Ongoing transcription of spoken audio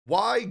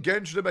why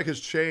Genshin Impact has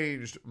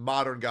changed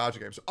modern gacha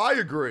games. I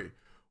agree.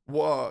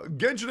 Well,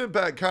 Genshin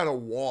Impact kind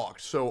of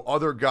walked so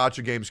other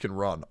gacha games can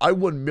run. I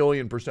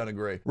 1,000,000%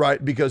 agree,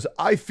 right? Because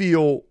I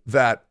feel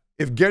that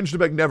if Genshin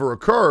Impact never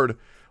occurred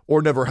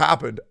or never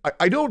happened,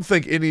 I don't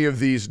think any of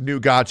these new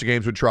gacha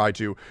games would try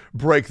to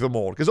break the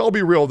mold. Because I'll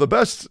be real, the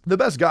best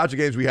gacha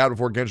games we had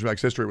before Genshin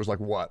Impact's history was like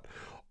what?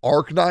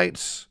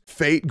 Arknights,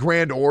 Fate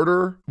Grand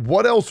Order.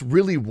 What else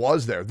really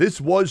was there? This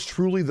was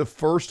truly the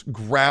first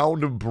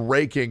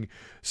groundbreaking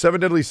Seven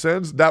Deadly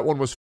Sins. That one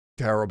was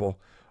terrible.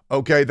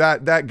 Okay,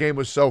 that game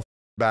was so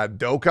bad.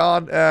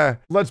 Dokkan,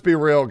 let's be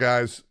real,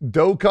 guys.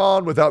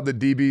 Dokkan without the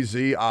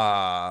DBZ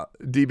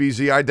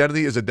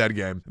identity is a dead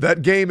game.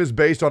 That game is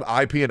based on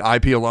IP and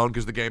IP alone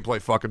because the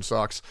gameplay fucking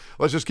sucks.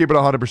 Let's just keep it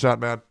 100%,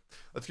 man.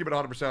 Let's keep it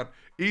 100%.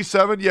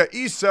 E7, yeah,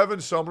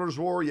 E7, Summoner's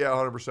War, yeah,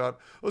 100%.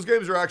 Those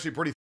games are actually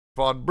pretty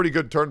fun, pretty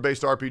good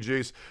turn-based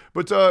RPGs.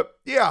 But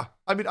yeah,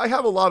 I mean, I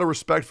have a lot of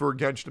respect for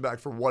Genshin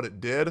Impact for what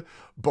it did,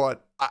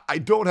 but I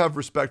don't have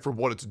respect for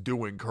what it's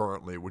doing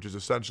currently, which is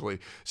essentially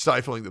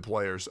stifling the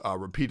players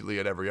repeatedly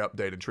at every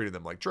update and treating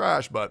them like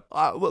trash. But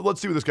let's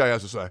see what this guy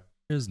has to say.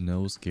 There's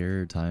no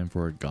scarier time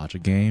for a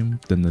gacha game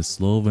than the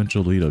slow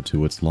eventual lead up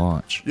to its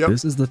launch. Yep.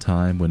 This is the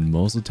time when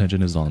most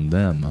attention is on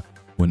them,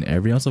 when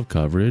every ounce of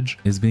coverage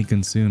is being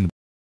consumed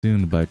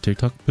by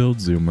TikTok-filled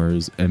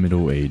Zoomers and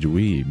middle-aged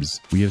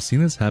weebs. We have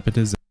seen this happen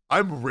to...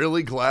 I'm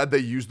really glad they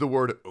used the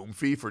word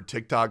oomphy for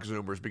TikTok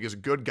Zoomers because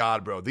good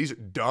God, bro, these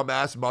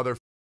dumbass motherfuckers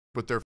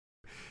with their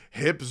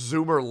hip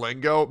Zoomer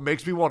lingo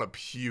makes me want to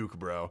puke,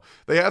 bro.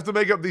 They have to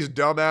make up these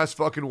dumbass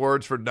fucking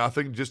words for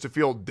nothing just to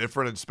feel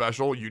different and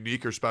special,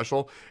 unique or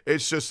special.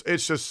 It's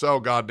just so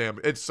goddamn,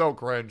 it's so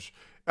cringe.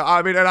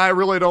 I mean, and I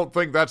really don't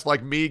think that's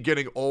like me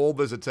getting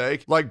old as a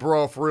take. Like,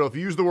 bro, for real, if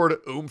you use the word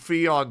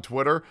oomphy on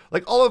Twitter,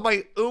 like all of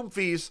my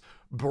oomphies,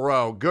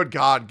 bro, good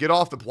God, get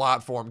off the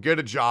platform, get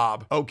a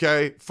job,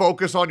 okay?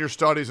 Focus on your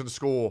studies in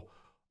school.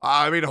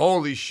 I mean,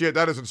 holy shit,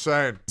 that is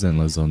insane.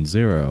 Zenless Zone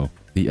Zero,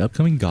 the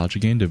upcoming gacha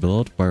game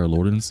developed by our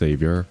Lord and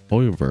Savior,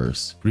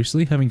 Hoyoverse.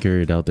 Recently having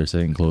carried out their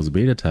second closed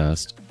beta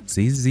test,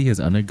 ZZZ has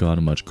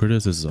undergone much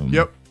criticism.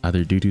 Yep.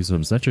 Either due to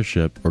some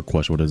censorship or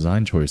questionable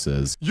design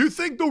choices. You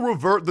think they'll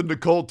revert the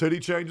Nicole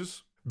Titty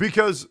changes?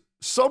 Because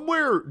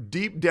somewhere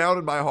deep down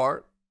in my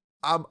heart,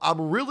 I'm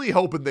really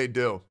hoping they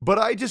do. But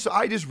I just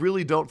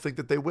really don't think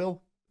that they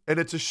will. And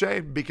it's a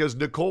shame because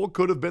Nicole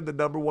could have been the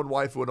 #1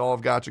 waifu in all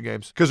of gacha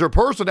games. Because her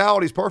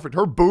personality is perfect.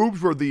 Her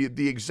boobs were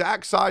the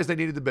exact size they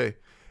needed to be.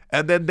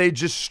 And then they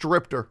just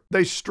stripped her.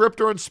 They stripped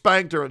her and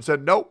spanked her and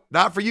said, nope,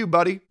 not for you,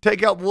 buddy.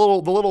 Take out the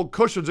little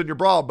cushions in your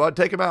bra, bud.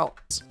 Take them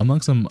out.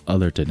 Among some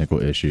other technical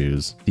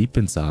issues, deep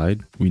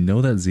inside, we know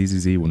that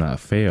ZZZ will not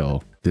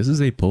fail. This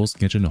is a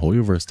post-Genshin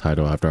Hoyoverse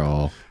title after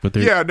all. But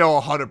yeah,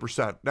 no,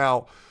 100%.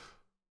 Now,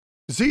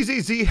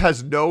 ZZZ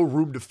has no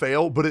room to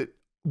fail, but it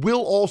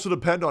will also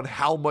depend on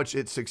how much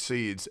it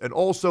succeeds. And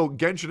also,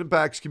 Genshin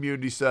Impact's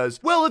community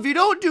says, well, if you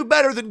don't do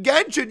better than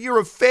Genshin, you're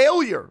a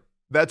failure.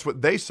 That's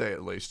what they say,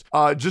 at least.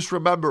 Just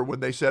remember when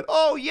they said,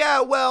 oh, yeah,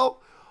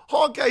 well,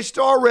 Honkai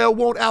Star Rail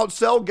won't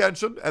outsell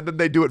Genshin. And then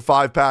they do it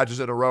 5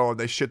 patches in a row and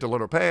they shit their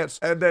little pants.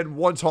 And then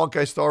once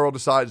Honkai Star Rail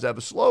decides to have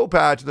a slow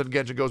patch and then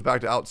Genshin goes back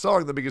to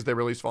outselling them because they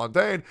release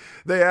Fontaine,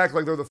 they act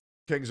like they're the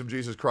kings of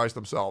Jesus Christ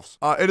themselves.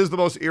 It is the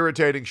most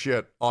irritating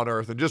shit on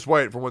earth. And just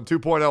wait for when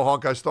 2.0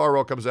 Honkai Star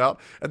Rail comes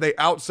out and they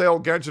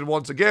outsell Genshin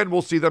once again,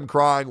 we'll see them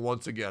crying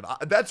once again.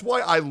 That's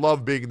why I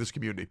love being in this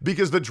community,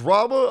 because the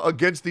drama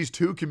against these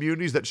two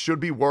communities that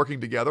should be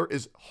working together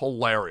is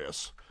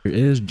hilarious. There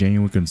is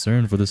genuine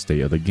concern for the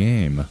state of the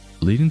game,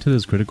 leading to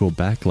this critical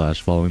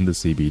backlash following the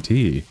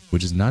CBT,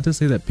 which is not to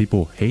say that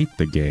people hate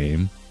the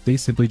game. They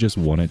simply just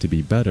want it to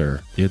be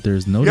better. Yet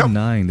there's no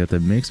denying that the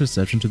mixed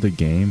reception to the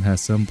game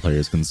has some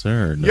players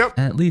concerned.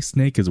 At least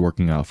Snake is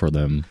working out for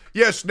them.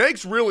 Yeah,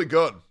 Snake's really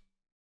good.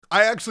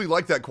 I actually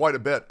like that quite a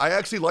bit. I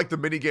actually like the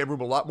minigame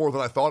room a lot more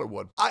than I thought it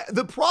would.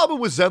 The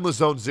problem with Zenless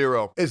Zone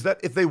Zero is that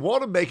if they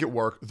want to make it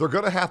work, they're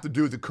going to have to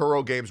do the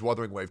Kuro Games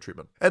Wuthering Wave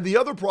treatment. And the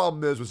other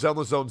problem is with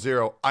Zenless Zone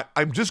Zero,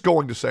 I'm just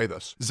going to say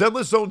this.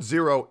 Zenless Zone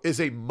Zero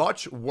is a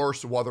much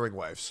worse Wuthering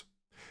Waves.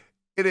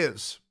 It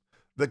is.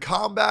 The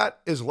combat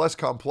is less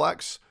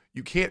complex.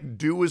 You can't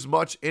do as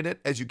much in it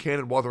as you can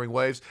in Wuthering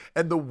Waves.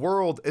 And the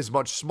world is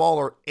much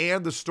smaller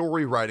and the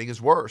story writing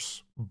is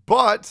worse.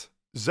 But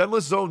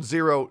Zenless Zone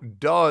Zero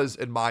does,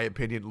 in my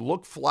opinion,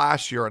 look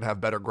flashier and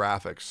have better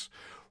graphics,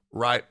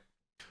 right?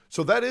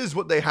 So that is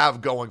what they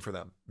have going for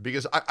them,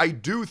 because I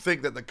do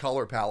think that the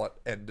color palette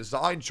and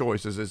design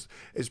choices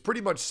is pretty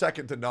much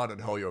second to none in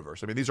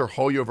Hoyoverse. I mean, these are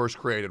Hoyoverse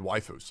created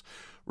waifus,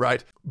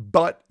 right?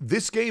 But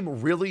this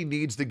game really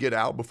needs to get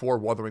out before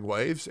Wuthering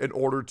Waves in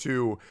order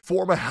to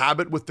form a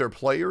habit with their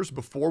players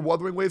before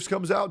Wuthering Waves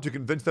comes out to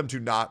convince them to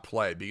not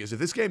play. Because if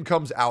this game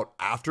comes out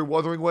after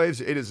Wuthering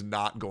Waves, it is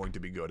not going to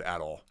be good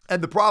at all.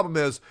 And the problem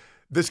is,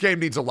 this game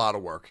needs a lot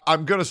of work.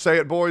 I'm going to say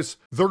it, boys.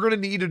 They're going to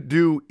need to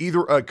do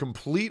either a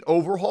complete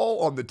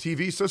overhaul on the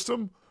TV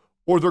system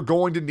or they're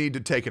going to need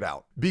to take it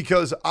out.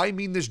 Because I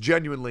mean this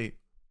genuinely,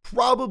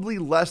 probably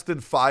less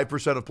than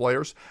 5% of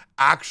players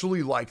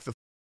actually like the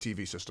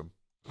TV system.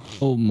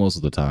 Well, most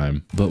of the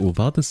time. But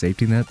without the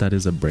safety net that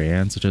is a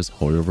brand such as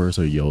Hoyoverse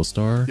or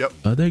Yostar,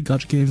 other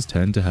gacha games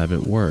tend to have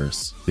it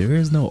worse. There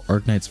is no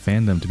Arknight's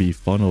fandom to be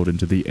funneled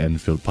into the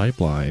Enfield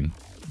pipeline.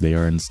 They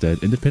are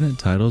instead independent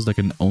titles that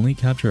can only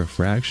capture a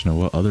fraction of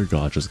what other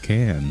gachas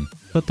can.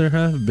 But there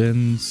have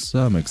been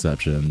some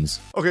exceptions.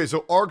 Okay,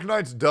 so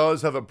Arknights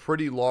does have a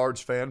pretty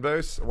large fan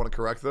base. I want to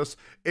correct this.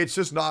 It's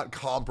just not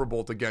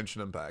comparable to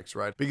Genshin Impact's,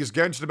 right? Because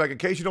Genshin Impact, in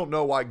case you don't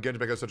know why Genshin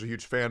Impact has such a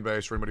huge fan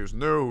base, for anybody who's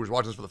new, who's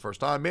watching this for the first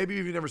time, maybe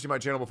if you've never seen my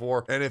channel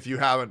before, and if you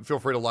haven't, feel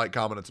free to like,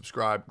 comment, and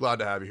subscribe. Glad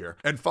to have you here.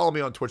 And follow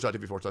me on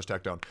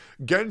twitch.tv/Tectone.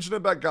 Genshin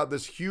Impact got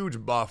this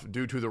huge buff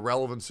due to the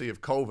relevancy of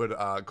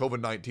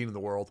COVID-19 in the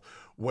world,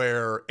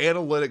 where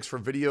analytics for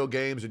video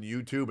games and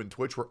YouTube and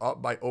Twitch were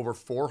up by over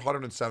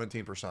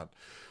 417%.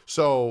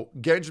 So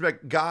Genshin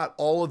Impact got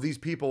all of these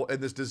people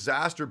in this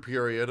disaster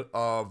period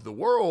of the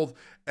world,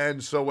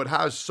 and so it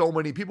has so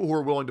many people who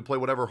are willing to play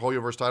whatever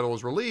Hoyoverse title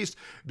is released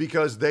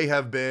because they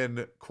have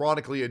been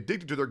chronically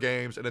addicted to their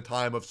games in a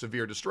time of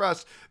severe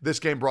distress. This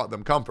game brought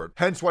them comfort.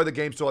 Hence why the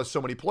game still has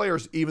so many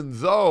players,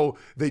 even though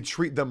they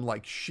treat them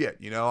like shit,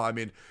 you know? I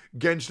mean,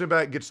 Genshin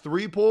Impact gets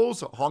 3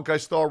 pulls, Honkai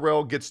Star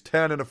Rail gets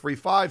 10 and a free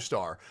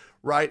 5-star.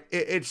 Right?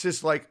 It's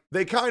just like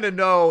they kind of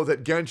know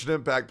that Genshin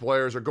Impact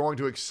players are going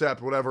to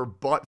accept whatever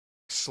butt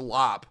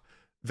slop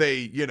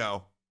they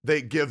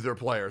give their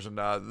players, and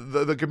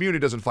the community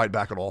doesn't fight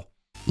back at all.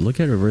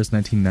 Look at Reverse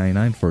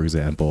 1999, for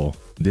example.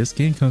 This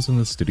game comes from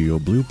the studio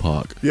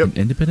Bluepock, an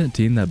independent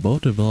team that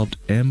both developed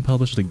and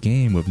published the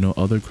game with no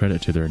other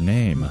credit to their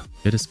name.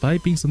 Yet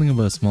despite being something of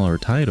a smaller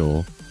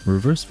title,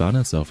 Reverse found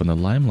itself in the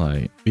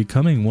limelight,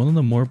 becoming one of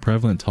the more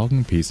prevalent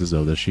talking pieces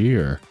of this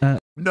year.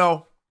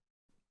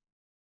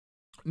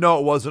 No,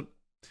 it wasn't.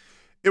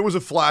 It was a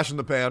flash in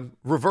the pan.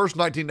 Reverse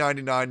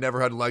 1999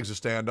 never had legs to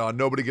stand on.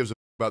 Nobody gives a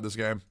about this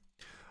game.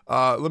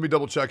 Let me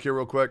double check here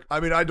real quick. I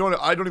mean, I don't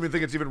even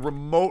think it's even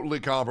remotely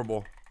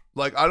comparable.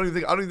 Like, I don't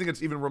even think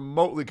it's even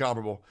remotely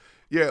comparable.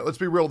 Yeah, let's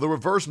be real. The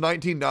Reverse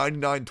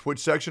 1999 Twitch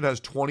section has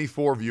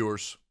 24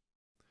 viewers.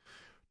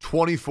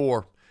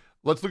 24.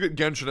 Let's look at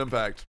Genshin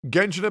Impact.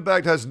 Genshin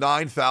Impact has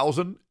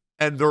 9,000,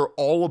 and they're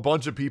all a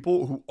bunch of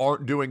people who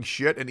aren't doing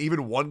shit, and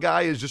even one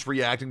guy is just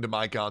reacting to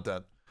my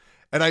content.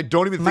 And I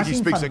don't even think he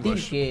speaks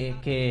English. Que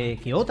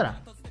otra.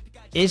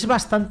 Es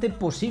bastante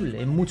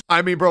posible.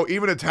 I mean, bro,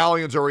 even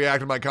Italians are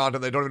reacting to my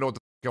content. They don't even know what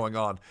the f going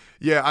on.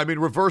 Yeah, I mean,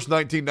 Reverse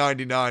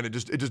 1999, it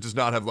just does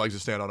not have legs to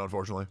stand on,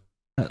 unfortunately.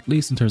 At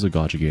least in terms of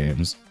gacha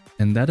games.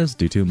 And that is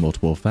due to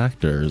multiple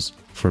factors,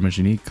 from its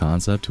unique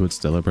concept to its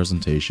stellar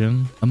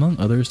presentation, among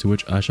others to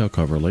which I shall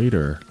cover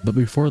later. But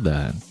before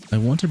that, I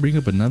want to bring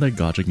up another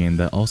gacha game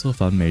that also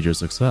found major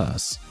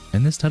success.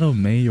 And this title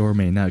may or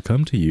may not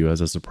come to you as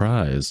a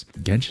surprise.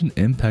 Genshin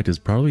Impact is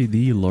probably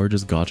the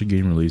largest gacha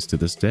game released to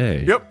this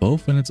day,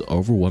 both in its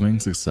overwhelming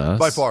success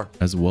by far,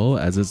 as well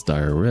as its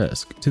dire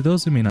risk. To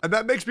those who may not— and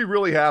that makes me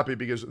really happy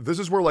because this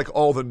is where like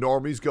all the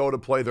normies go to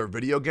play their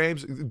video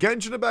games.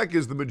 Genshin Impact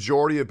is the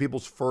majority of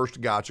people's first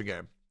gacha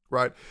game.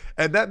 Right?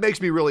 And that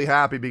makes me really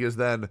happy because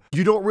then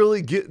you don't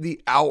really get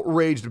the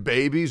outraged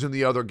babies in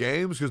the other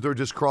games because they're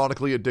just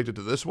chronically addicted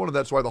to this one. And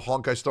that's why the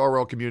Honkai Star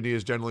Rail community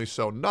is generally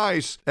so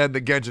nice. And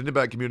the Genshin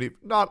Impact community,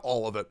 not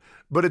all of it,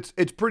 but it's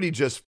pretty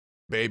just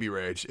baby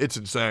rage. It's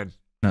insane.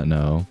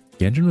 No.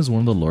 Genshin was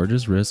one of the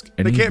largest risks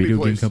any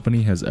video game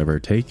company has ever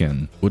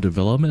taken, with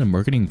development and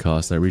marketing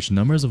costs that reached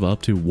numbers of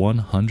up to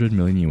 $100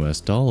 million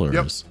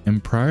US.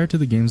 And prior to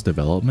the game's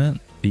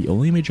development, the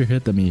only major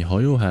hit that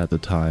MiHoYo had at the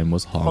time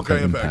was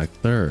Honkai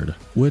Impact 3rd,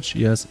 which,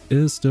 yes,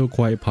 is still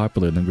quite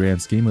popular in the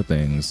grand scheme of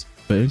things,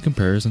 but in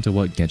comparison to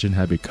what Genshin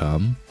had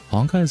become,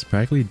 Honkai is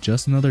practically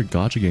just another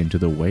gacha game to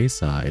the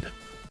wayside.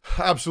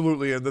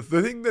 Absolutely, and the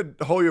thing that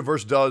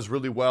Hoyoverse does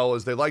really well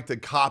is they like to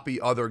copy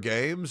other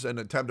games and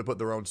attempt to put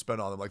their own spin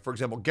on them. Like, for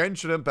example,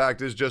 Genshin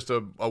Impact is just a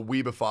more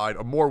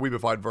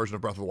weebified version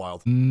of Breath of the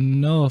Wild.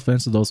 No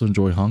offense to those who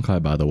enjoy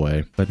Honkai, by the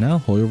way, but now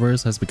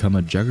Hoyoverse has become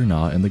a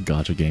juggernaut in the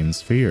gacha game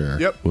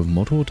sphere, with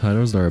multiple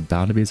titles that are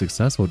bound to be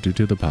successful due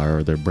to the power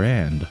of their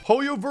brand.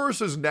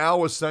 Hoyoverse is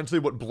now essentially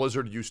what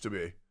Blizzard used to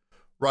be.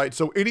 Right,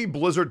 so any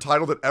Blizzard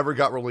title that ever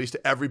got released,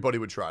 everybody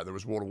would try. There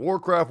was World of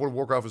Warcraft. World of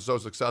Warcraft was so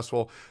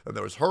successful. And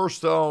there was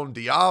Hearthstone,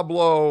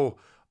 Diablo,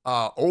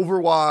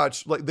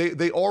 Overwatch. Like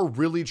they are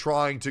really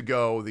trying to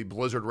go the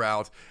Blizzard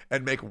route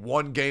and make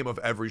one game of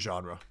every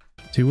genre.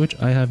 To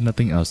which I have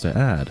nothing else to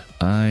add.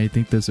 I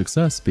think the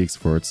success speaks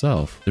for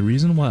itself. The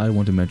reason why I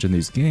want to mention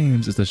these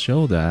games is to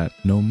show that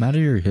no matter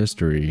your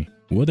history,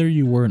 whether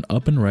you were an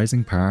up and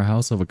rising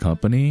powerhouse of a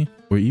company,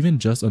 or even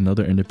just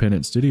another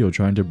independent studio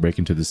trying to break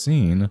into the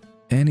scene,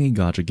 any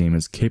gacha game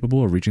is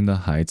capable of reaching the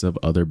heights of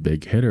other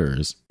big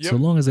hitters, so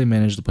long as they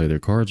manage to play their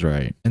cards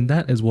right. And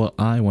that is what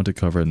I want to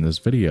cover in this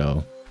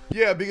video.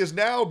 Yeah, because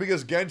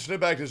Genshin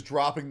Impact is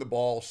dropping the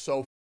ball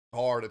so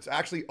hard, it's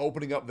actually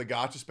opening up the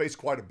gacha space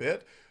quite a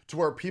bit to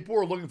where people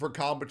are looking for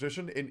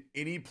competition in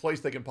any place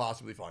they can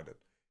possibly find it.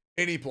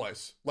 Any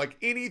place, like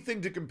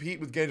anything to compete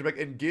with Genshin Impact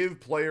and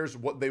give players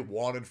what they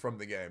wanted from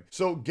the game.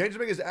 So Genshin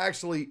Impact is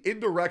actually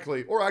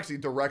indirectly or actually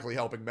directly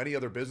helping many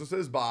other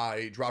businesses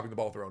by dropping the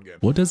ball with their own game.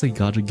 What does a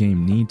gacha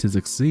game need to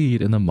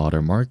succeed in the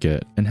modern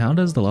market? And how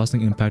does the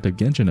lasting impact of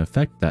Genshin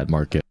affect that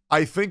market?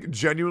 I think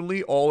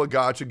genuinely all a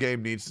gacha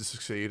game needs to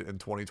succeed in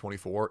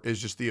 2024 is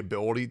just the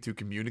ability to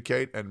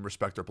communicate and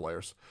respect their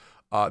players.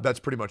 That's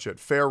pretty much it.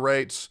 Fair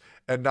rates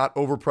and not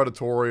over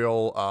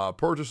predatorial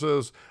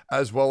purchases,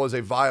 as well as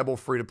a viable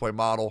free-to-play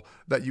model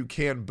that you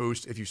can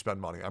boost if you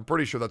spend money. I'm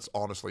pretty sure that's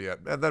honestly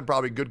it. And then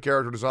probably good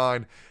character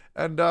design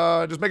and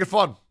just make it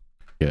fun.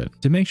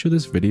 To make sure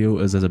this video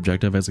is as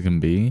objective as it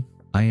can be,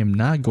 I am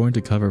not going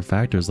to cover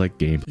factors like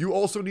game. You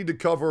also need to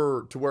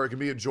cover to where it can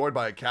be enjoyed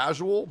by a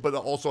casual, but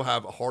also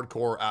have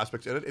hardcore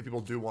aspects in it if people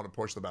do want to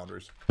push the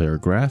boundaries. Player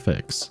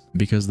graphics,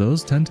 because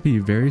those tend to be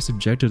very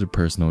subjective to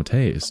personal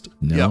taste.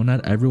 No,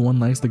 not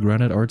everyone likes the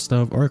grounded art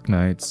style of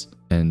Arknights,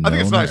 and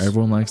no, not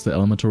everyone likes the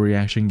elemental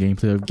reaction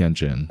gameplay of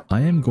Genshin.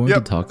 I am going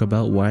to talk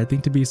about what I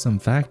think to be some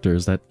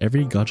factors that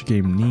every gacha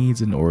game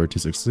needs in order to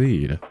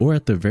succeed, or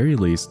at the very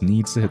least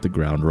needs to hit the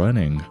ground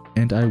running.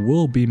 And I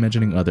will be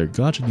mentioning other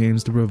gacha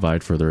games to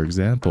provide further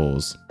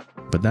examples.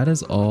 But that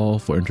is all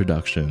for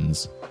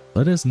introductions.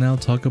 Let us now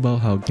talk about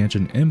how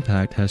Genshin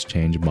Impact has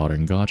changed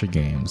modern gacha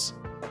games.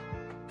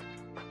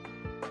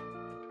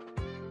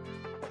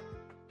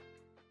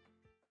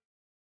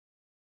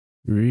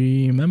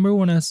 Remember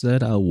when I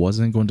said I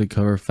wasn't going to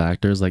cover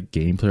factors like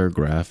gameplay or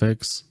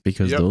graphics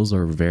because those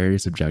are very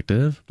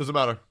subjective? Doesn't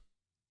matter.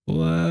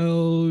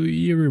 Well,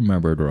 you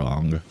remembered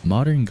wrong.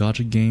 Modern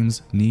gacha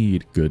games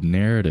need good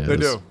narratives. They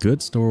do.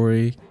 Good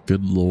story,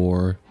 good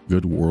lore,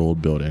 good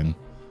world building.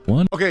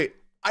 Okay,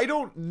 I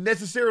don't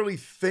necessarily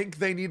think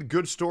they need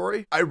good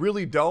story. I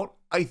really don't.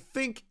 I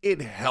think it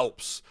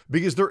helps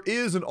because there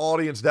is an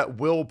audience that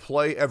will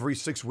play every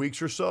 6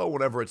 weeks or so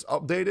whenever it's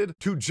updated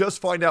to just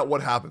find out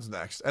what happens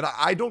next. And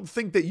I don't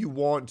think that you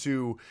want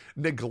to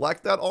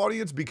neglect that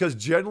audience because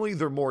generally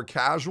they're more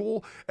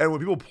casual. And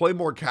when people play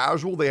more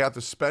casual, they have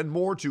to spend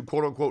more to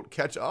quote unquote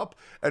catch up.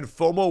 And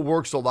FOMO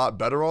works a lot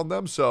better on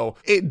them. So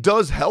it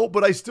does help,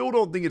 but I still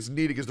don't think it's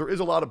needed because there is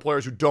a lot of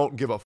players who don't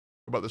give a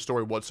about the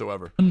story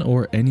whatsoever. One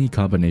or any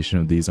combination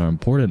of these are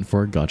important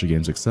for a gacha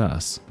game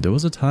success. There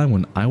was a time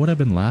when I would have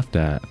been laughed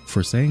at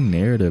for saying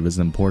narrative is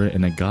important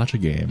in a gacha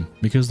game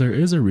because there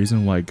is a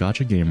reason why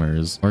gacha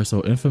gamers are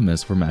so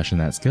infamous for mashing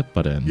that skip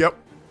button. Yep,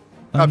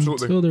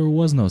 absolutely. Until there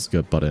was no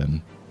skip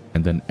button.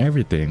 And then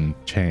everything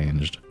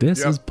changed.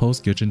 This is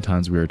post-Genshin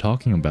times we are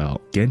talking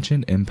about.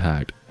 Genshin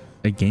Impact.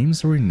 A game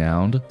so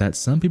renowned that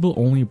some people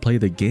only play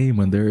the game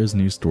when there is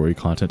new story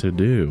content to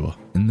do.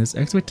 And this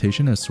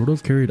expectation has sort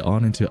of carried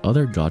on into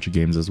other gacha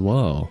games as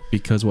well.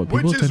 Because what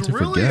people tend to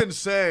forget— Which is really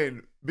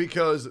insane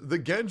because the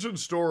Genshin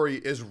story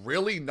is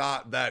really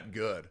not that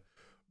good.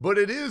 But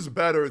it is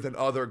better than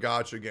other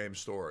gacha game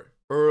story.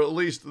 Or at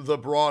least the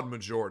broad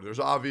majority. There's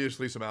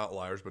obviously some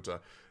outliers, but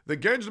the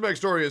Genshin Impact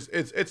story is,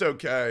 it's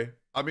okay.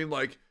 I mean,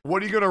 like,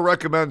 what are you going to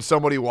recommend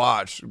somebody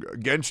watch?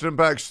 Genshin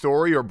Impact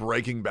story or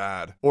Breaking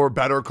Bad? Or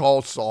Better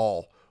Call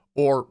Saul?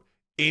 Or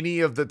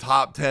any of the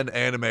top 10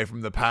 anime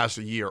from the past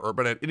year? Or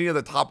but any of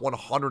the top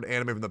 100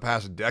 anime from the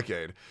past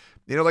decade?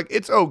 You know, like,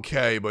 it's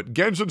okay, but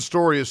Genshin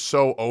story is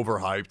so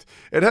overhyped.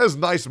 It has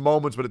nice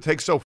moments, but it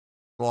takes so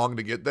long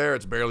to get there,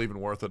 it's barely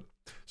even worth it.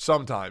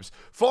 Sometimes.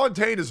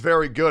 Fontaine is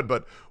very good,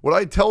 but would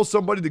I tell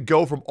somebody to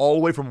go from all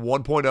the way from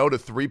 1.0 to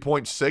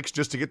 3.6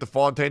 just to get the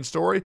Fontaine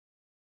story?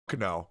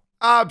 No.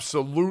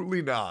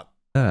 Absolutely not.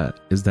 That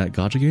is that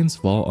gacha games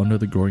fall under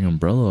the growing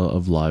umbrella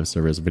of live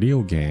service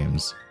video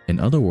games. In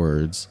other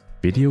words,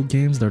 video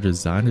games that are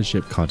designed to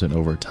ship content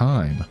over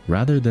time,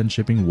 rather than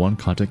shipping one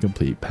content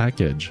complete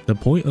package. The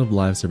point of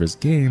live service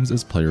games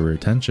is player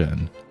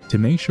retention, to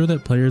make sure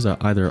that players are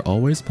either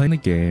always playing the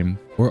game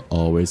or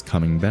always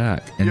coming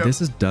back. And this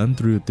is done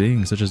through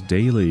things such as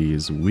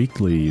dailies,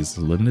 weeklies,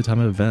 limited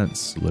time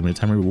events, limited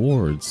time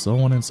rewards, so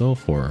on and so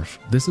forth.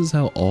 This is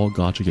how all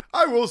gacha games—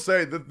 I will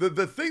say,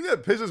 the thing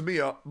that pisses me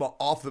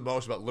off the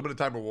most about limited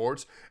time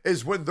rewards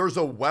is when there's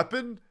a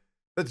weapon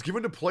that's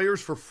given to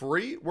players for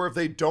free, where if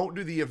they don't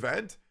do the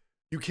event,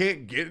 you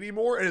can't get it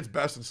anymore, and it's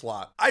best in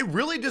slot. I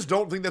really just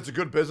don't think that's a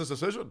good business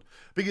decision,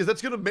 because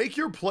that's going to make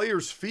your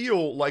players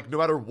feel like no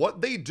matter what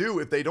they do,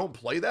 if they don't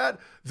play that,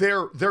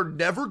 they're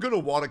never going to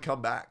want to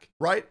come back,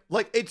 right?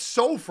 Like, it's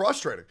so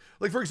frustrating.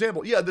 Like, for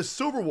example, the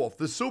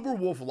Silver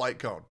Wolf light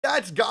cone.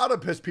 That's gotta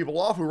piss people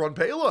off who run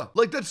Pela.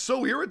 Like, that's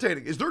so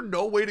irritating. Is there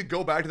no way to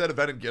go back to that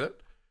event and get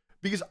it?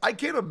 Because I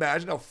can't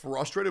imagine how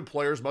frustrated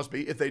players must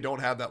be if they don't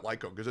have that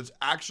light cone, because it's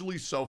actually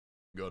so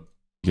good.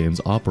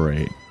 Games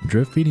operate,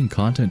 drip feeding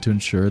content to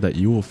ensure that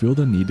you will feel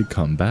the need to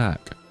come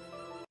back.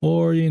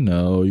 Or, you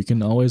know, you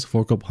can always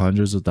fork up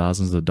hundreds of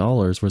thousands of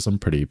dollars for some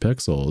pretty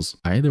pixels.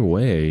 Either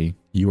way,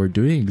 you are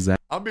doing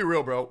exactly— I'll be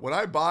real, bro. When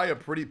I buy a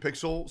pretty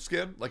pixel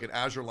skin, like an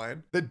Azure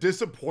Land, the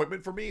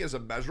disappointment for me is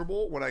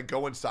immeasurable when I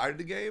go inside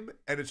the game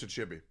and it's a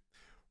chibi,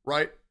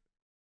 right?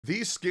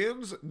 These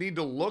skins need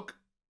to look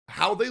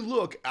how they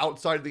look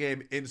outside of the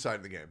game, inside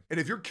of the game. And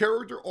if your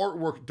character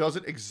artwork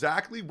doesn't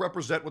exactly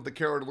represent what the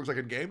character looks like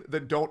in game,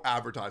 then don't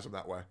advertise them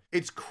that way.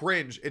 It's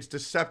cringe, it's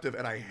deceptive,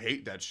 and I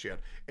hate that shit.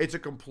 It's a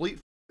complete,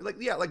 like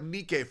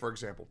Nikke, for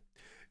example.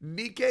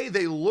 Nikke,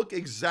 they look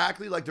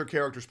exactly like their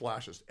character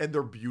splashes, and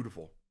they're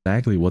beautiful.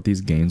 Exactly what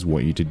these games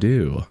want you to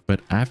do.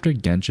 But after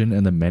Genshin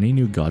and the many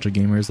new gacha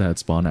gamers that had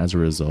spawned as a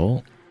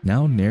result,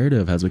 now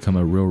narrative has become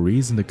a real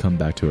reason to come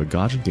back to a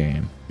gacha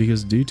game,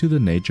 because due to the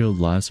nature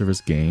of live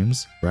service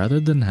games, rather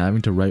than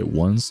having to write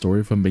one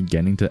story from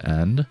beginning to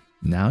end,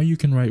 now you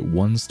can write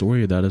one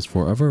story that is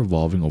forever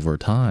evolving over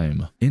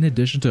time, in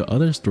addition to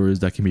other stories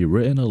that can be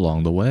written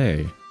along the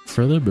way,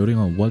 further building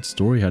on what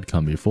story had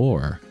come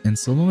before. And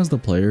so long as the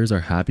players are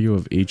happy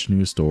with each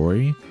new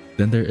story,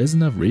 then there is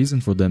enough reason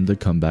for them to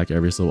come back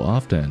every so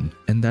often.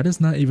 And that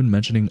is not even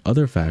mentioning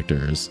other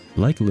factors,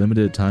 like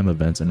limited time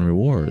events and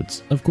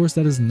rewards. Of course,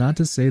 that is not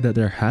to say that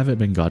there haven't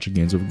been gacha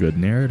games with good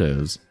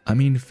narratives. I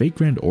mean, Fate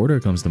Grand Order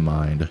comes to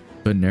mind,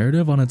 but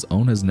narrative on its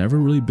own has never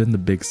really been the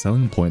big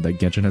selling point that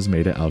Genshin has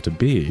made it out to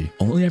be.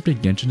 Only after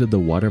Genshin did the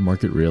wider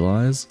market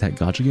realize that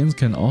gacha games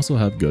can also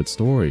have good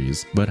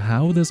stories. But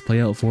how will this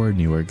play out for a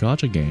newer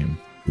gacha game?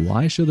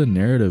 Why should the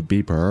narrative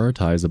be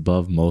prioritized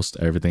above most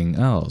everything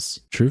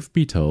else? Truth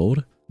be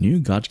told, new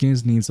gacha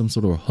games need some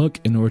sort of hook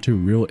in order to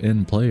reel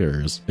in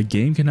players. A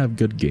game can have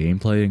good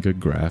gameplay and good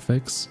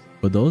graphics,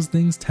 but those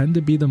things tend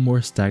to be the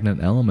more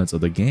stagnant elements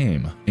of the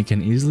game and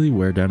can easily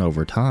wear down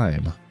over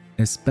time.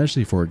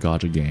 Especially for a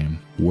gacha game,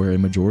 where a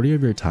majority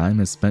of your time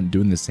is spent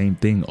doing the same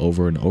thing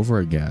over and over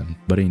again,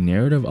 but a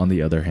narrative on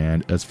the other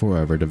hand is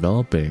forever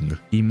developing.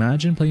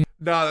 Imagine playing—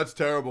 Nah, that's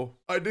terrible.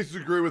 I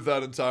disagree with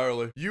that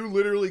entirely. You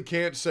literally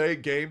can't say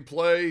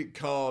gameplay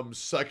comes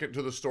second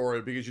to the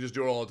story because you just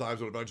do it all the time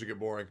so it'll eventually get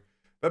boring.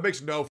 That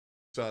makes no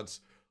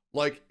sense.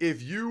 Like,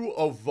 if you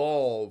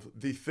evolve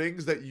the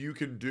things that you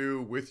can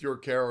do with your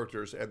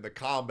characters and the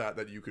combat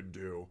that you can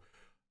do,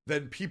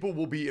 then people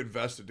will be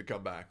invested to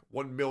come back.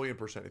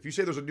 1,000,000%. If you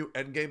say there's a new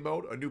endgame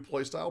mode, a new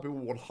playstyle, people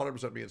will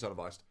 100% be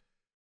incentivized.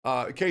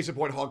 Case in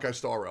point, Honkai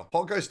Star Rail.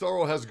 Honkai Star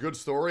Rail has good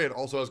story and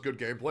also has good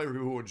gameplay for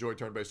people who enjoy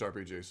turn-based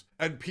RPGs.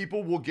 And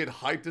people will get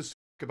hyped as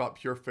about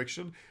pure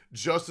fiction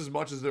just as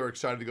much as they're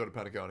excited to go to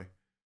Pentaconi.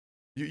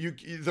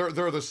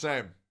 They're the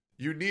same.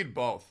 You need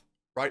both,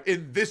 right?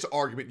 In this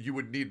argument, you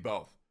would need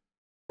both,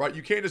 right?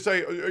 You can't just say,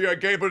 yeah,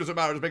 gameplay doesn't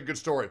matter, just make a good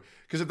story.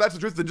 Because if that's the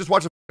truth, then just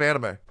watch an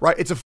anime, right?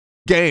 It's a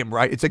game,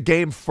 right? It's a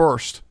game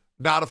first,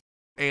 not a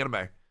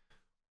anime.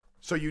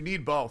 So you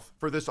need both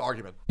for this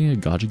argument. A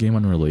gacha game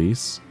on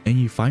release, and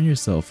you find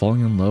yourself falling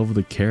in love with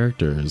the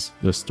characters,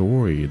 the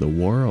story, the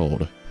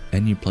world,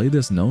 and you play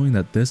this knowing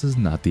that this is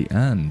not the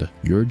end.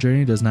 Your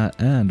journey does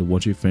not end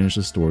once you finish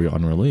the story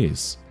on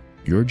release.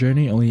 Your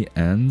journey only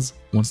ends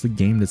once the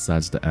game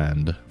decides to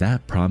end.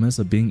 That promise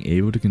of being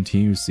able to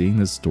continue seeing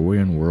the story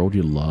and world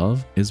you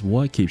love is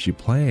what keeps you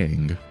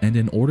playing. And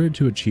in order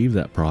to achieve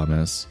that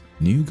promise,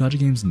 new gacha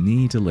games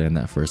need to land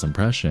that first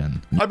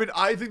impression. I mean,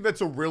 I think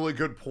that's a really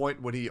good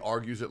point when he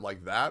argues it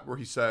like that, where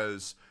he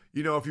says,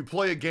 you know, if you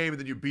play a game and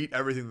then you beat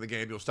everything in the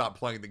game, you'll stop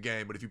playing the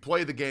game. But if you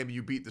play the game and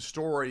you beat the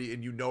story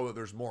and you know that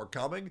there's more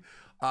coming,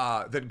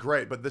 then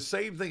great. But the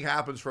same thing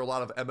happens for a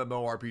lot of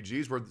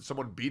MMORPGs where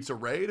someone beats a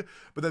raid,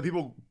 but then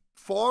people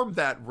farm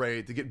that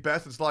raid to get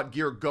best in slot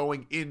gear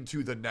going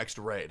into the next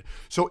raid.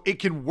 So it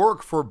can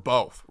work for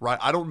both, right?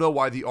 I don't know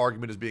why the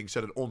argument is being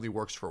said it only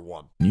works for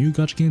one. New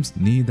gacha games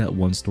need that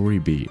one story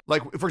beat.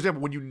 Like, for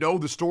example, when you know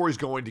the story's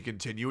going to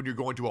continue and you're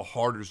going to a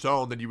harder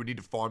zone, then you would need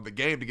to farm the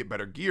game to get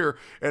better gear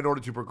in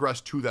order to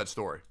progress to that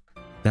story.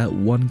 That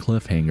one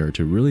cliffhanger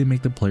to really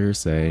make the player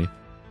say,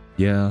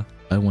 yeah,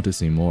 I want to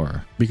see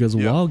more. Because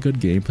while good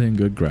gameplay and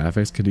good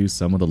graphics can do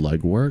some of the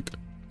legwork,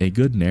 a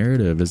good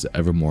narrative is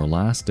ever more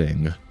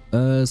lasting.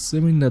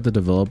 Assuming that the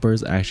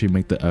developers actually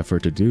make the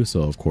effort to do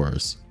so, of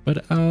course.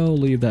 But I'll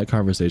leave that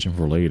conversation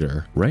for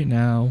later. Right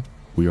now,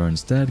 we are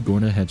instead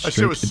going to head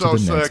straight into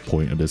the next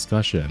point of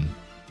discussion.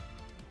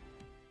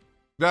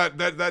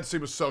 That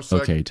scene was so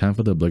sick. Okay, time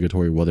for the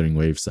obligatory Wuthering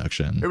Waves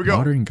section. Here we go.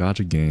 Modern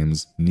gacha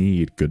games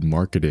need good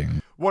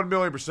marketing.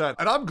 1,000,000%.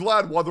 And I'm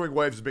glad Wuthering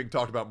Waves is being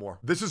talked about more.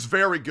 This is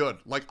very good.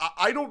 Like,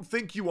 I don't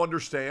think you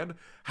understand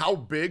how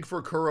big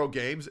for Kuro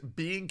Games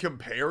being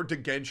compared to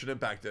Genshin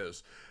Impact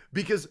is.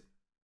 Because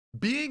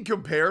being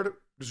compared,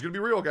 just gonna be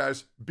real,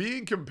 guys,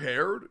 being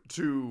compared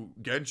to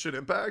Genshin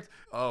Impact,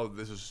 oh,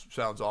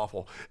 sounds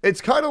awful.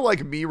 It's kind of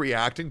like me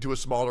reacting to a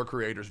smaller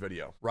creator's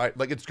video, right?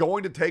 Like, it's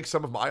going to take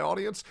some of my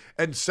audience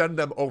and send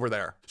them over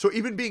there. So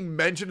even being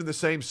mentioned in the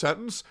same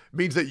sentence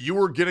means that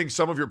you are getting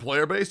some of your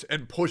player base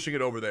and pushing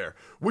it over there,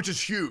 which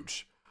is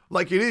huge.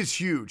 Like, it is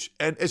huge.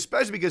 And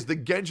especially because the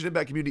Genshin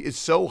Impact community is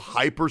so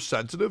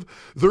hypersensitive,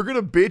 they're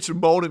gonna bitch,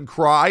 moan, and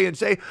cry and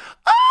say,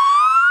 ah,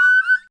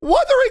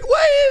 Wuthering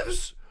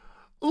Waves!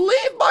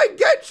 Leave my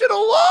Genshin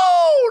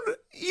alone!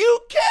 You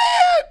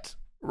can't!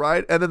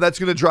 Right? And then that's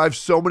going to drive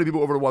so many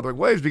people over to Wuthering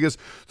Waves because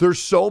there's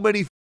so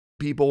many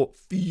people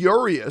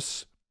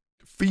furious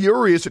at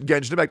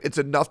Genshin Impact. It's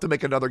enough to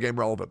make another game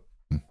relevant.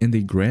 In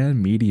the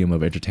grand medium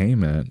of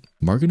entertainment,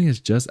 marketing is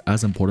just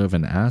as important of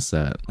an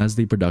asset as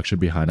the production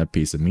behind a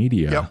piece of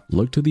media. Yep.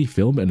 Look to the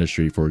film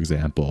industry, for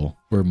example,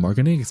 where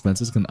marketing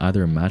expenses can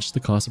either match the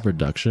cost of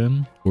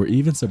production or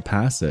even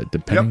surpass it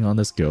depending on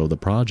the scale of the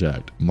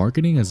project.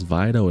 Marketing is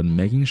vital in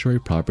making sure a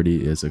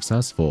property is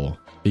successful,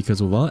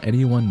 because without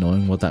anyone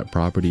knowing what that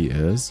property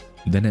is,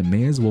 then it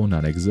may as well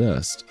not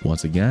exist.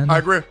 Once again, I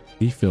agree.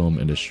 the film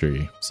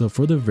industry. So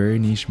for the very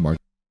niche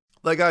market,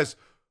 Like, guys,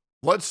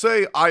 let's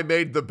say I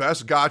made the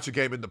best gacha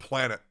game in the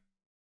planet,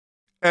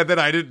 and then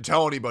I didn't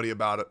tell anybody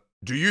about it.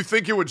 Do you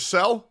think it would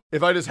sell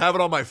if I just have it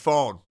on my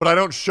phone, but I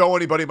don't show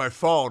anybody my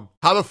phone?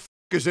 How the f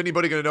is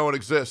anybody going to know it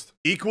exists?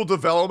 Equal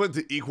development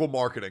to equal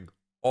marketing.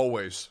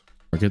 Always.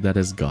 that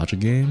is gacha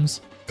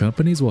games,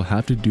 companies will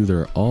have to do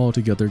their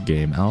all-together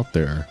game out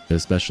there,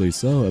 especially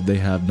so if they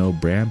have no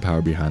brand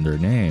power behind their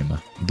name.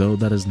 Though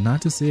that is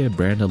not to say a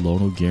brand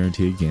alone will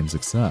guarantee a game's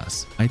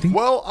success. I think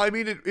Well, I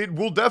mean, it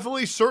will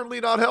definitely,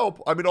 certainly not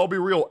help. I mean, I'll be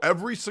real.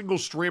 Every single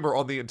streamer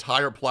on the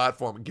entire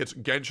platform gets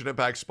Genshin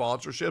Impact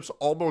sponsorships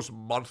almost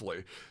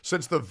monthly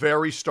since the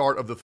very start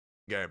of the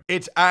game.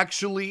 It's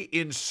actually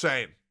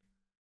insane.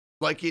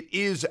 Like, it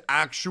is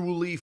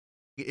actually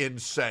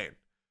insane.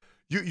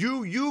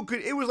 You could,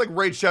 it was like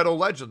Raid Shadow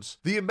Legends.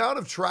 The amount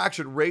of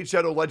traction Raid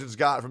Shadow Legends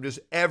got from just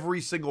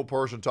every single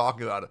person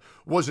talking about it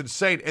was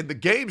insane. And the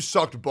game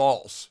sucked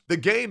balls. The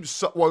game,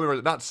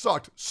 well, not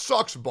sucked,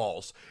 sucks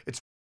balls. It's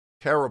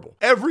terrible.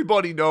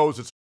 Everybody knows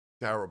it's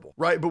terrible,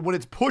 right? But when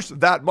it's pushed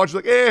that much,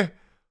 like,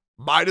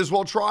 might as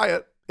well try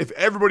it. If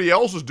everybody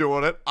else is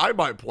doing it, I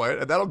might play it,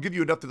 and that'll give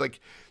you enough to like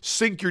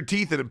sink your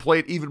teeth in and play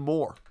it even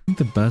more. I think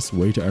the best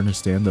way to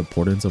understand the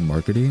importance of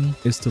marketing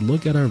is to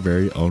look at our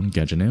very own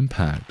Genshin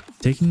Impact,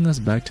 taking us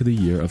back to the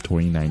year of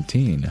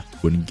 2019,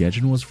 when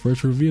Genshin was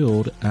first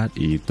revealed at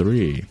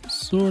E3.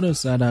 Sort of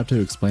sad I have to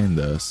explain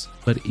this,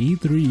 but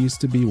E3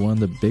 used to be one of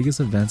the biggest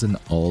events in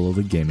all of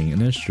the gaming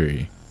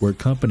industry, where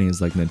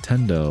companies like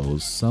Nintendo,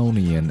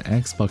 Sony, and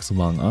Xbox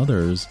among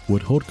others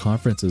would hold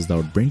conferences that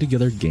would bring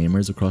together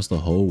gamers across the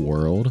whole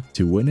world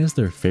to witness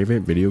their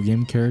favorite video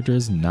game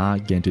characters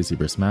not get into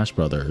Super Smash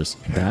Bros.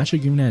 That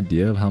should give you an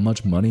idea of how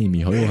much money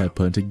MiHoYo had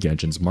put into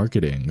Genshin's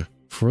marketing.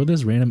 For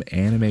this random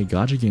anime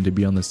gacha game to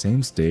be on the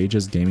same stage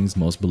as gaming's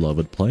most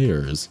beloved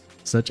players,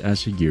 such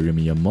as Shigeru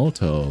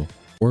Miyamoto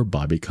or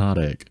Bobby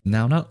Kotick.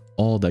 Now, not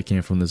all that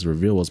came from this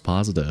reveal was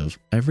positive.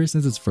 Ever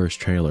since its first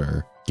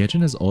trailer,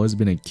 Genshin has always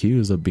been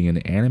accused of being an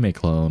anime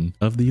clone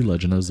of The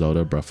Legend of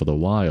Zelda Breath of the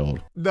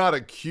Wild. Not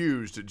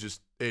accused,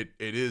 it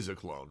is a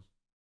clone.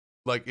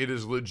 Like, it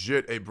is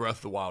legit a Breath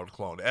of the Wild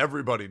clone.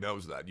 Everybody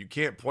knows that. You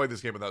can't play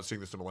this game without seeing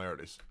the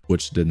similarities.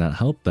 Which did not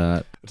help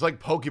that. It's like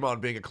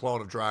Pokemon being a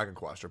clone of Dragon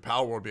Quest, or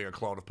Power World being a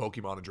clone of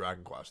Pokemon and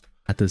Dragon Quest.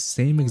 At the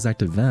same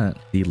exact event,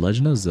 The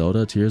Legend of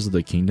Zelda Tears of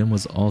the Kingdom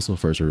was also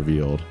first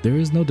revealed. There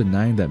is no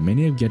denying that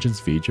many of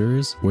Genshin's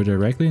features were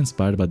directly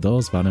inspired by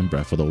those found in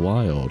Breath of the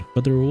Wild,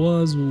 but there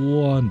was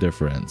one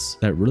difference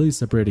that really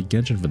separated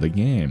Genshin from the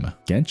game.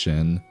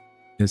 Genshin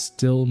is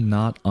still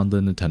not on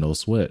the Nintendo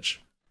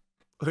Switch.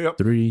 Yep.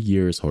 3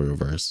 years,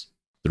 Horrorverse.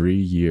 3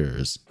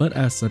 years. But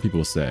as some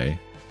people say,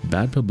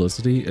 bad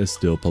publicity is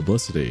still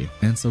publicity,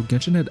 and so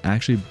Genshin had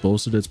actually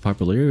boosted its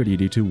popularity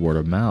due to word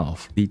of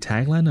mouth. The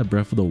tagline of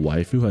Breath of the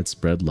Waifu had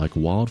spread like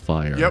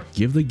wildfire. Yep.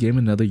 Give the game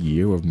another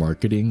year of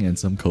marketing and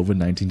some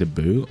COVID-19 to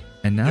boot,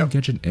 and now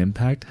Genshin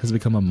Impact has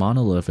become a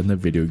monolith in the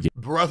video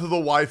Breath of the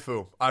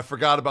Waifu. I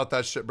forgot about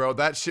that shit, bro.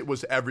 That shit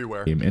was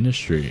everywhere. game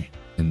industry.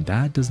 And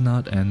that does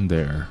not end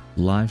there.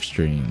 Live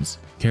streams,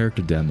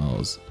 character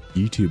demos,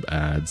 YouTube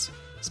ads,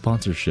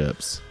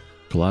 sponsorships,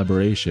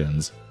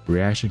 collaborations,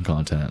 reaction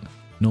content.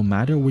 No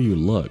matter where you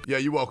look, Yeah,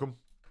 you're welcome.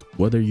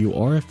 whether you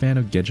are a fan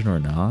of Genshin or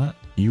not,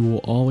 you will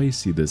always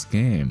see this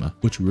game,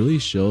 which really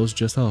shows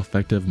just how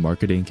effective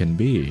marketing can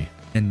be.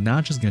 And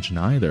not just Genshin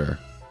either.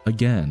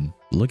 Again,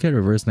 look at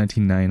Reverse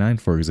 1999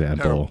 for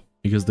example, Terrible.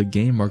 because the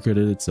game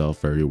marketed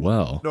itself very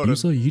well. No, it You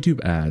saw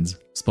YouTube ads,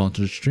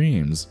 sponsored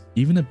streams,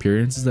 even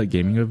appearances at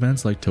gaming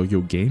events like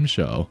Tokyo Game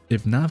Show.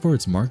 If not for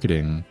its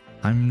marketing,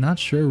 I'm not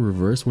sure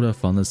Reverse would have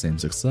found the same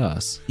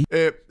success.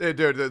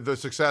 Dude, the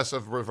success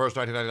of Reverse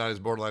 1999 is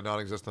borderline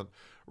non-existent.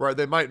 Right?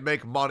 They might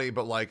make money,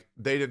 but like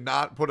they did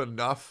not put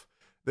enough.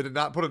 They did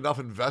not put enough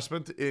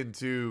investment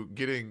into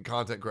getting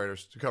content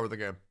creators to cover the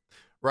game.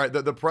 Right?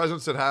 The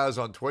presence it has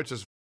on Twitch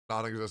is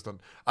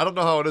non-existent. I don't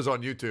know how it is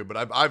on YouTube, but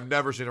I've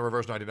never seen a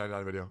Reverse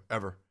 1999 video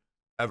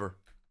ever.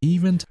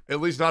 Even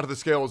At least not to the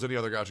scale as any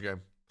other gacha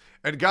game.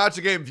 And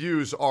gacha game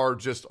views are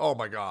just, oh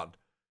my god.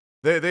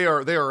 They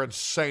are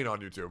insane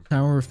on YouTube.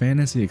 Tower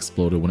Fantasy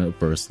exploded when it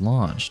first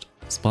launched,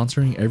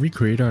 sponsoring every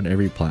creator on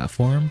every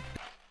platform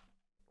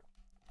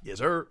Yes,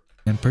 sir.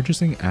 and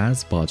purchasing ad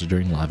spots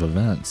during live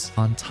events,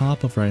 on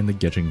top of riding the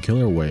Genshin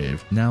killer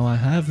wave. Now, I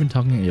have been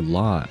talking a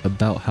lot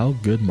about how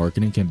good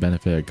marketing can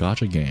benefit a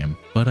gacha game,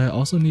 but I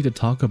also need to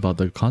talk about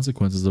the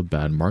consequences of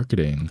bad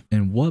marketing.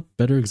 And what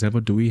better example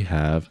do we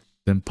have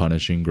than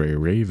Punishing Grey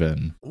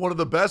Raven? One of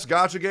the best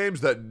gacha games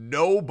that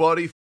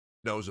nobody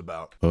knows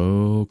about.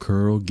 Oh,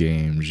 Curl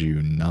Games,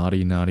 you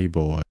naughty, naughty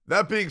boy.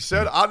 That being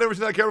said, I've never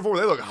seen that camera before.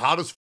 They look hot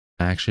as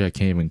Actually, I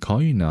can't even call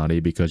you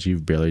naughty because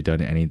you've barely done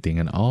anything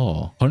at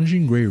all.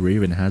 Punishing Grey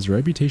Raven has a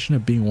reputation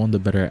of being one of the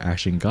better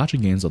action gacha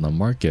games on the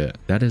market.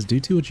 That is due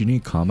to its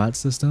unique combat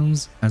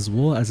systems, as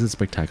well as its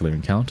spectacular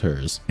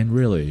encounters. And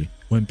really,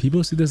 when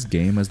people see this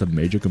game as the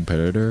major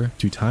competitor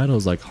to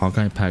titles like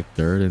Honkai Impact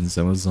 3rd and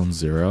Zenless Zone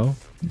Zero,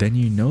 then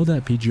you know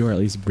that PGR at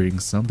least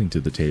brings something to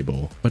the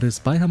table. But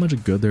despite how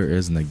much good there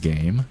is in the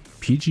game,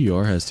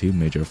 PGR has two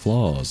major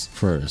flaws.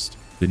 First,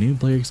 the new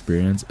player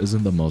experience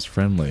isn't the most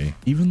friendly,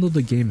 even though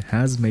the game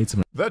has made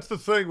some. That's the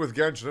thing with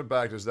Genshin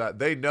Impact, is that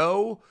they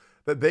know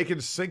that they can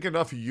sink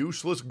enough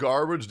useless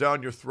garbage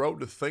down your throat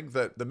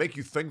to make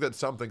you think that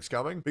something's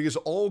coming, because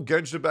all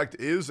Genshin Impact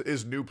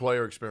is new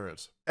player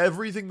experience.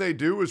 Everything they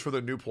do is for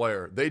the new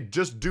player. They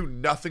just do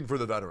nothing for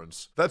the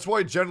veterans. That's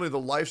why generally the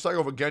life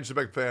cycle of a Genshin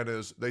Impact fan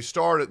is they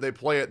start it, they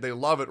play it, they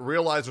love it,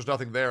 realize there's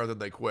nothing there, and then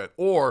they quit.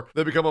 Or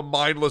they become a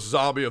mindless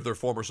zombie of their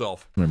former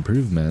self.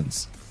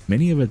 Improvements.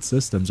 Many of its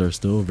systems are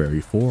still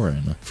very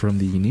foreign. From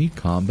the unique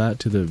combat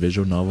to the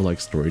visual novel-like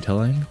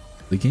storytelling,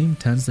 the game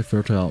tends to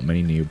filter out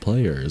many new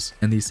players.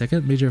 And the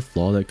second major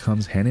flaw that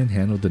comes hand in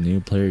hand with the new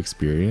player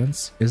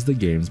experience is the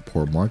game's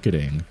poor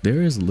marketing.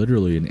 There is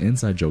literally an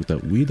inside joke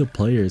that we the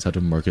players had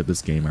to market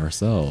this game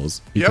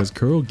ourselves, because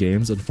Kuro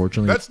Games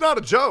unfortunately— That's not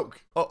a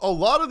joke. A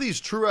lot of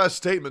these true-ass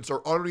statements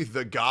are underneath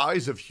the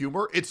guise of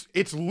humor.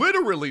 It's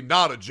literally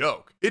not a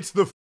joke. It's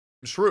the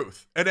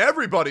truth. And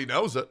everybody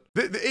knows it.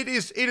 It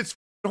is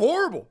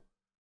horrible.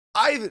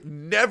 I've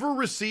never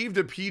received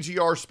a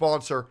PGR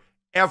sponsor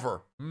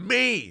ever.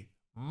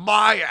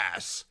 My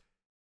ass.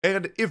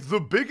 And if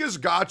the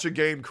biggest gacha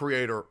game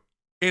creator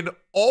in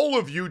all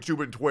of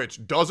YouTube and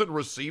Twitch doesn't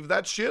receive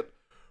that shit,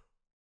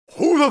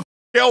 who the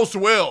else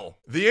will?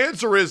 The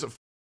answer is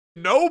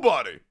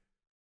nobody.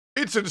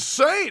 It's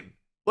insane.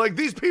 Like,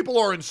 these people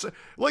are insane.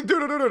 Like,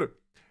 dude.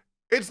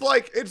 It's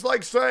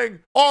like saying,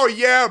 oh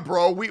yeah,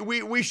 bro,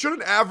 we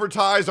shouldn't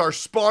advertise our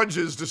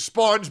sponges to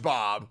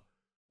SpongeBob.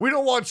 We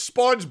don't want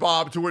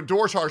SpongeBob to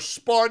endorse our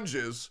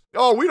sponges.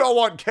 Oh, we don't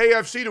want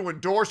KFC to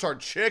endorse our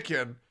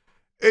chicken.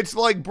 It's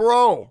like,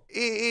 bro,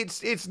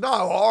 it's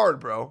not hard,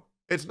 bro.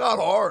 It's not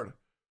hard.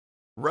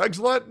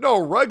 Regslent? No,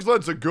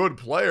 Regslent's a good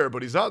player,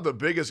 but he's not the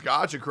biggest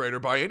gacha creator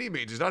by any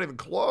means. He's not even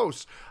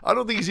close. I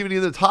don't think he's even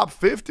in the top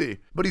 50.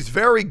 But he's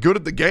very good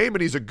at the game,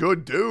 and he's a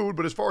good dude.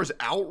 But as far as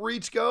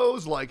outreach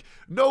goes, like,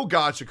 no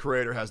gacha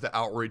creator has the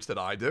outreach that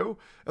I do.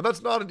 And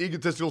that's not an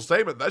egotistical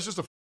statement. That's just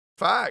a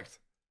fact.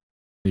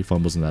 He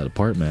fumbles in that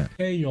apartment.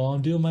 Hey y'all,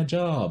 I'm doing my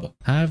job.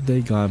 Have they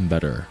gotten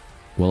better?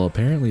 Well,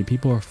 apparently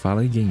people are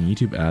finally getting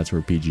YouTube ads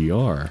for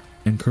PGR,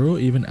 and Kuro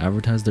even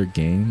advertised their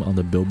game on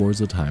the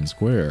billboards of Times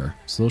Square,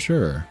 so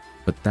sure.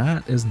 But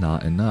that is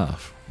not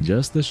enough.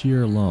 Just this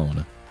year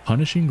alone,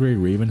 Punishing Grey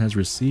Raven has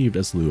received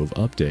a slew of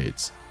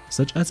updates,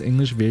 such as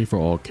English VA for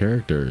all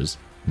characters,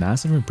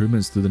 massive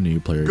improvements to the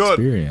new player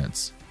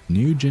experience,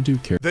 new Gentoo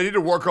characters. They need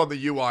to work on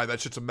the UI, that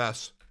shit's a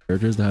mess.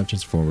 Characters that have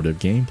transformative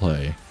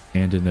gameplay,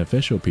 and an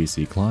official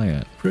PC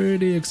client.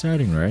 Pretty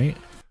exciting, right?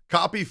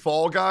 Copy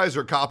Fall Guys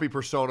or copy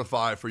Persona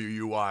 5 for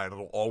your UI, and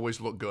it'll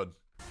always look good.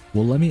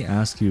 Well, let me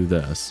ask you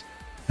this.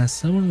 As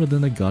someone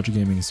within the gacha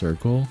gaming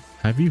circle,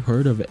 have you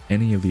heard of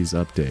any of these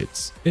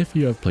updates? If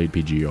you have played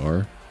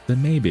PGR,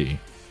 then maybe.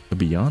 But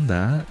beyond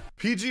that,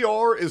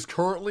 PGR is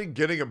currently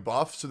getting a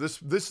buff, so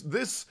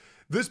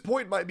this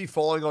point might be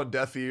falling on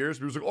deaf ears.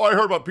 People's like, oh, I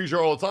heard about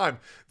PGR all the time.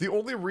 The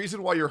only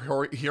reason why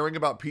you're hearing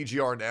about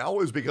PGR now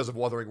is because of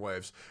Wuthering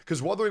Waves.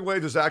 Because Wuthering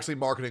Waves is actually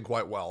marketing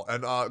quite well.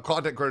 And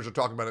content creators are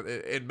talking about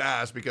it in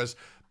mass because,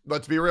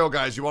 let's be real,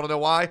 guys. You want to know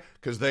why?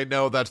 Because they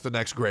know that's the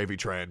next gravy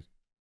train.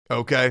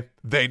 Okay?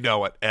 They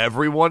know it.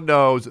 Everyone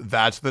knows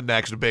that's the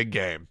next big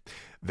game.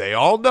 They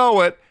all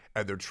know it,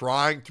 and they're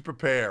trying to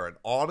prepare. And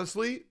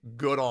honestly,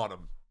 good on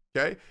them.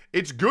 Okay?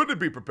 It's good to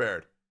be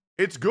prepared.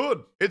 It's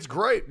good. It's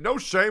great. No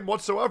shame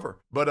whatsoever.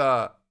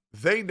 But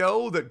they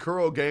know that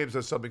Kuro Games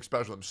has something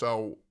special.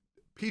 So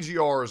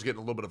PGR is getting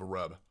a little bit of a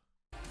rub.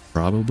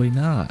 Probably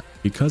not,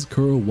 because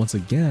Kuro once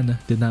again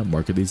did not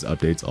market these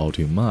updates all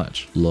too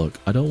much. Look,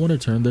 I don't want to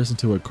turn this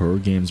into a Kuro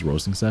Games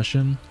roasting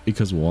session,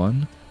 because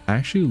one, I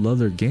actually love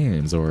their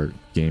games, or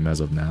game as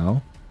of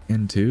now,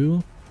 and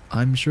two,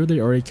 I'm sure they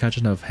already catch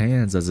enough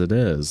hands as it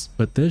is,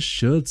 but this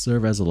should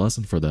serve as a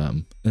lesson for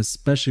them,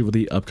 especially with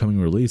the upcoming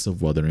release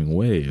of Wuthering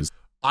Waves.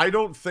 I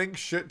don't think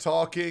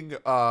shit-talking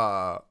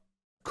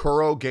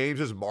Kuro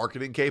Games'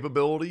 marketing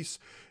capabilities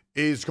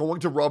is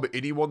going to rub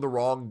anyone the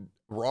wrong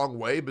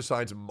way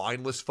besides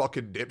mindless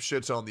fucking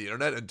dipshits on the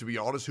internet. And to be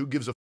honest, who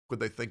gives a fuck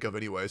what they think of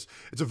anyways?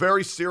 It's a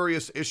very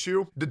serious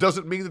issue. It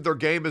doesn't mean that their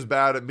game is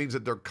bad. It means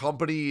that their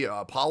company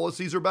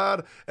policies are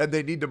bad and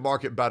they need to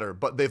market better.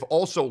 But they've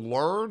also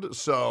learned,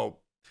 so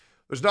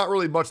there's not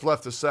really much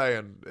left to say.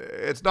 And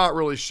it's not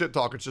really shit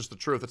talk. It's just the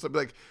truth. It's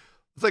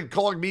like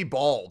calling me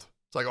bald.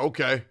 It's like,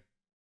 okay.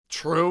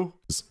 True.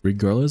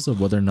 Regardless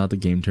of whether or not the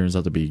game turns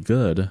out to be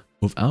good,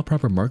 without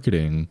proper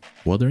marketing,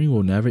 Wuthering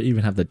will never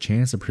even have the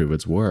chance to prove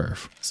its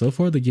worth. So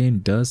far, the game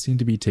does seem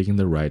to be taking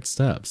the right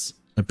steps,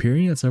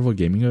 appearing at several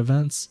gaming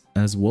events,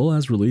 as well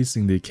as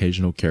releasing the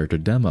occasional character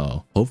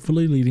demo,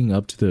 hopefully leading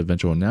up to the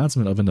eventual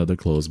announcement of another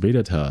closed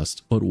beta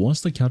test. But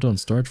once the countdown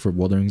starts for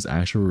Wuthering's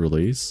actual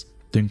release,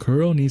 then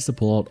Kuro needs to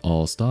pull out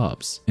all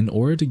stops in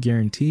order to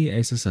guarantee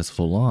a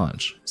successful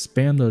launch.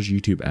 Spam those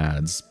YouTube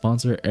ads,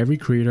 sponsor every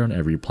creator on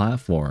every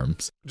platform.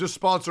 Just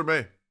sponsor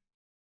me.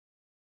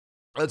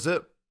 That's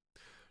it.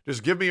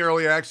 Just give me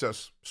early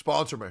access.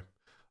 Sponsor me.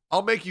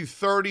 I'll make you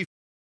 30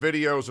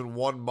 videos in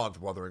 1 month,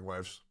 Wuthering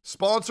Waves.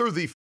 Sponsor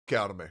the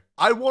out of me.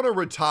 I want to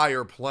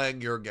retire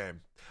playing your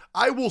game.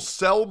 I will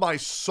sell my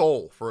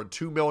soul for a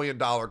 $2 million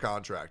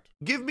contract.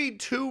 Give me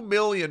 $2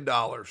 million.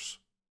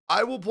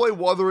 I will play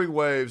Wuthering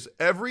Waves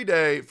every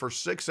day for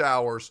 6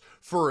 hours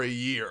for a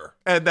year.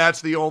 And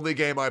that's the only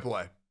game I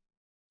play.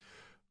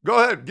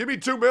 Go ahead, give me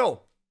 2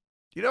 mil.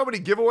 You know how many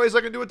giveaways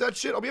I can do with that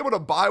shit? I'll be able to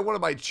buy one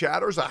of my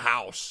chatters a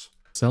house.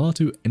 Sell out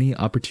to any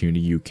opportunity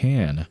you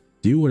can.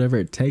 Do whatever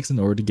it takes in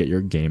order to get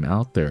your game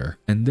out there.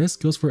 And this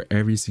goes for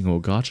every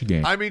single gacha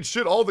game. I mean,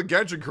 shit, all the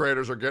Genshin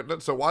creators are getting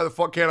it, so why the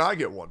fuck can't I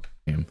get one?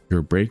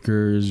 Your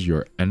Breakers,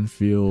 your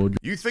Enfield.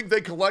 You think they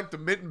collect the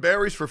mint and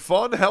berries for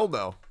fun? Hell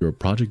no. Your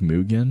Project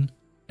Mugen.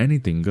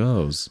 Anything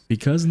goes.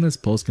 Because in this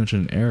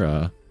post-Genshin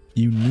era,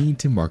 you need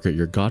to market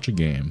your gacha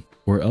game,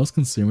 or else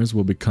consumers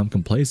will become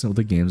complacent with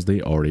the games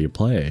they already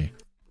play.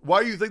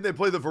 Why do you think they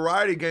play the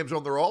variety games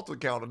on their alt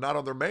account and not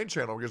on their main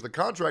channel? Because the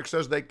contract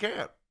says they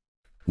can't.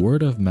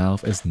 Word of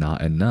mouth is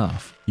not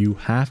enough. You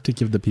have to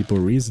give the people a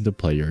reason to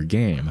play your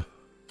game.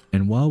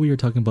 And while we are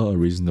talking about a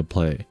reason to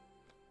play,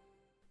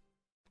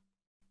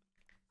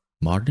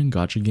 modern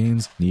gacha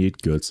games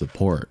need good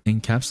support.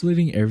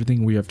 Encapsulating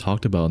everything we have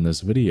talked about in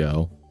this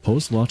video,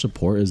 post-launch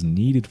support is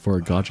needed for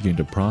a gacha game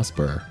to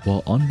prosper.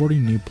 While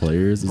onboarding new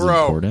players is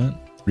important,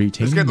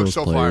 retaining those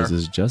players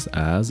is just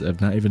as,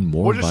 if not even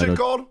more vital. What's this shit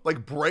called?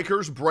 Like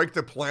Breakers Break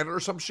the Planet or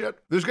some shit?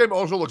 This game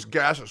also looks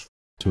gaseous.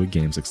 To a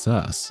game's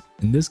success.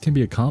 And this can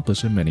be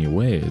accomplished in many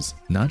ways,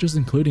 not just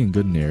including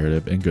good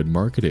narrative and good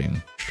marketing.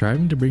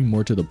 Striving to bring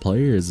more to the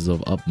players is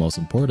of utmost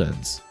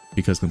importance,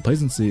 because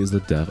complacency is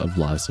the death of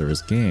live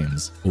service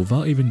games.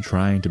 Without even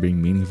trying to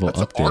bring meaningful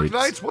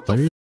updates,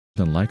 players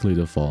are unlikely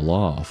to fall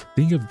off.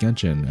 Think of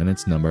Genshin and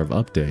its number of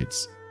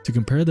updates. To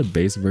compare the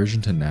base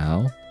version to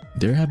now,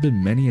 there have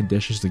been many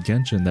additions to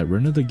Genshin that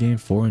rendered the game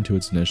forward into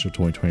its initial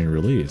 2020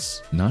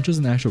 release. Not just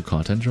in actual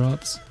content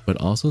drops, but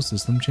also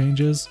system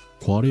changes,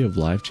 quality of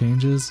life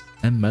changes,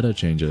 and meta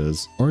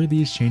changes. Are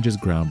these changes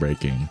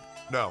groundbreaking?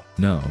 No.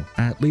 No,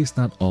 at least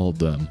not all of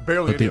them.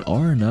 Barely. But they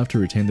are enough to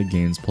retain the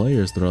game's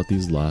players throughout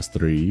these last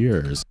 3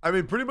 years. I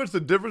mean, pretty much the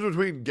difference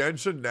between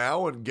Genshin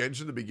now and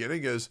Genshin in the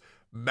beginning is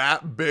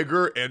map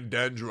bigger and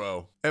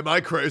dendro. Am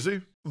I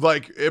crazy?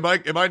 Like, am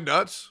I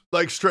nuts?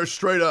 Like,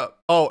 straight up.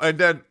 Oh, and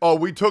then,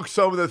 we took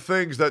some of the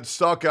things that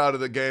suck out of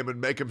the game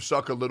and make them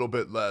suck a little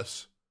bit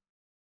less.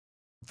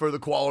 For the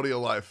quality of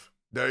life.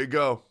 There you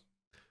go.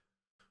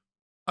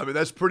 I mean,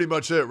 that's pretty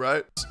much it,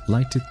 right?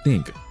 Like to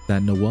think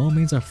that Noelle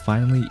mains are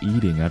finally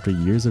eating after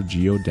years of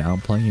Geo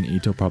downplaying and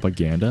Ito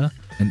propaganda,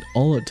 and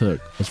all it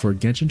took was for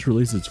Genshin to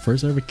release its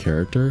first ever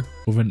character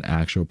with an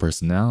actual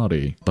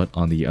personality. But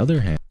on the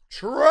other hand...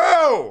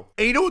 True!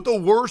 And you know what the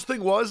worst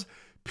thing was?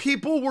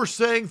 People were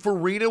saying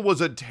Farina was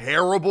a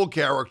terrible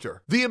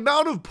character. The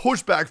amount of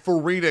pushback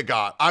Farina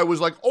got, I was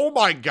like, oh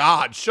my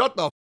god, shut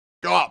the f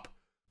up.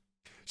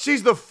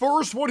 She's the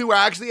first one who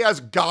actually has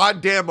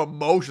goddamn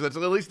emotion that's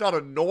at least not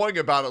annoying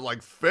about it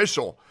like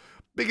Fischl.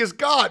 Because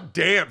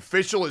goddamn,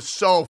 Fischl is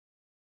so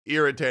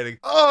irritating.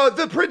 Oh,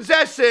 the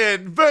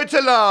Prinzessin,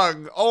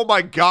 Vertelung. Oh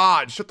my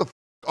god, shut the f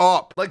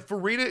up. Like,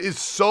 Farina is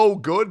so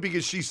good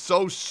because she's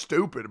so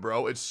stupid,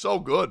 bro. It's so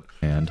good.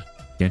 And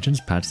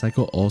Genshin's patch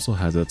cycle also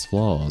has its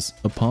flaws.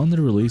 Upon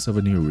the release of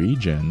a new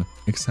region,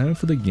 excitement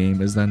for the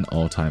game is at an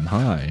all-time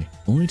high,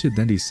 only to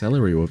then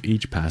decelerate with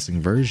each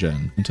passing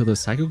version, until the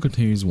cycle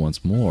continues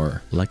once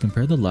more. Like,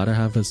 compare the latter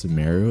half of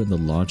Sumeru and the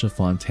launch of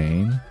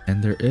Fontaine,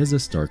 and there is a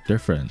stark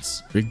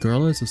difference.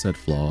 Regardless of said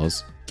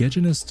flaws,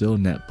 Genshin is still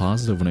net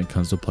positive when it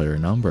comes to player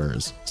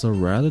numbers, so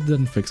rather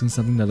than fixing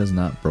something that is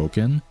not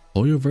broken,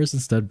 Hoyoverse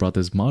instead brought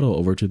this model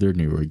over to their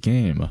newer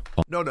game.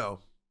 No.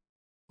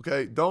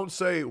 Okay, don't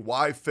say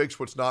why fix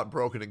what's not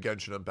broken in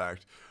Genshin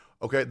Impact.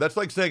 Okay, that's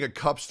like saying a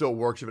cup still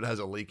works if it has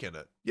a leak in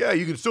it. Yeah,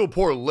 you can still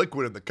pour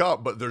liquid in the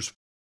cup, but there's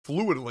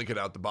fluid leaking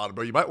out the bottom,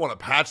 bro. You might want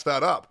to patch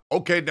that up.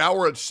 Okay, now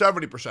we're at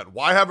 70%.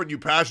 Why haven't you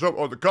patched up?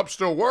 Oh, the cup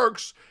still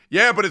works.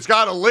 Yeah, but it's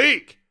got a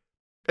leak.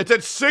 It's at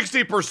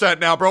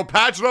 60% now, bro.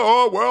 Patch it up.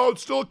 Oh, well,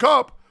 it's still a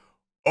cup.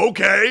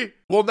 Okay,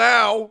 well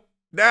now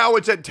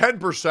it's at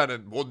 10%,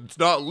 and well, it's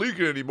not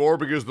leaking anymore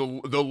because the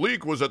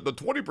leak was at the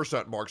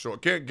 20% mark, so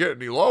it can't get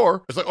any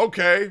lower. It's like,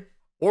 okay,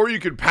 or you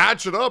can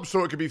patch it up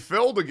so it can be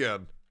filled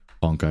again.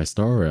 Honkai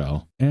Star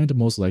Rail, and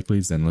most likely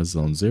Zenless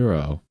Zone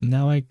Zero.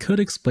 Now, I could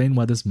explain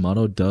why this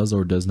model does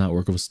or does not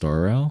work with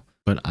Star Rail,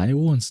 but I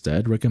will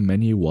instead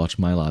recommend you watch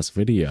my last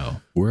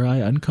video, where I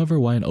uncover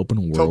why an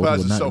open world Topaz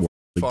would is not so work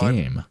for the fun.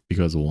 game.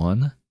 Because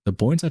 1, the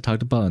points I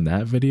talked about in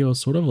that video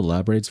sort of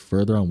elaborates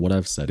further on what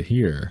I've said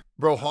here.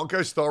 Bro,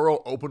 Honkai Star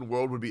Rail open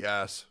world would be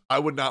ass. I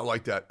would not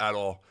like that at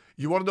all.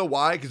 You want to know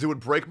why? Because it would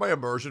break my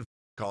immersion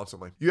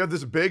constantly. You have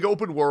this big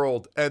open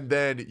world, and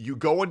then you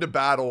go into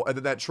battle, and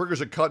then that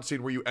triggers a cutscene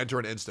where you enter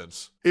an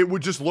instance. It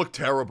would just look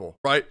terrible,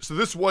 right? So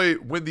this way,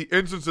 when the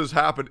instances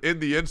happen in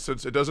the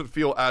instance, it doesn't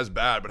feel as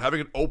bad. But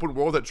having an open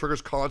world that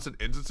triggers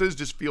constant instances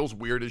just feels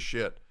weird as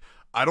shit.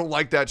 I don't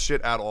like that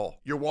shit at all.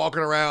 You're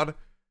walking around.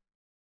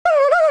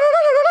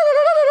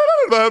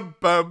 Bum,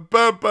 bum,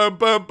 bum, bum,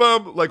 bum,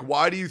 bum. Like,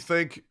 why do you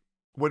think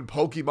when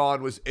Pokemon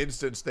was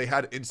instance, they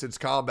had instance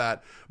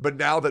combat, but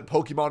now that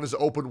Pokemon is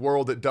open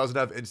world, it doesn't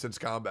have instance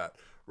combat,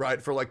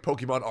 right? For like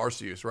Pokemon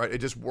Arceus, right? It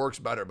just works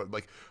better, but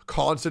like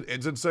constant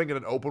instancing in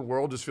an open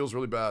world just feels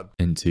really bad.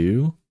 And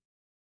 2,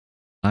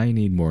 I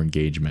need more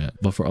engagement.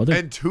 But for other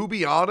And to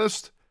be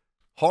honest,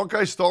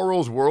 Honkai Star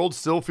Rail's world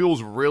still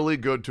feels really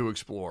good to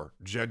explore,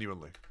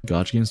 genuinely.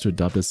 gacha games to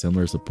adopt a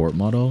similar support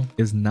model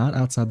is not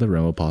outside the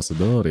realm of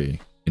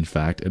possibility. In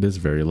fact, it is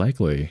very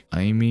likely.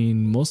 I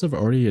mean, most have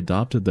already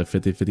adopted the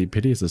 50-50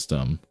 pity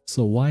system,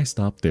 so why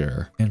stop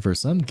there? And for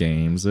some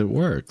games, it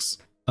works.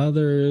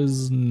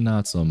 Others,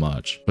 not so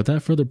much. But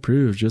that further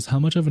proves just how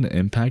much of an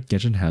impact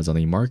Genshin has on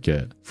the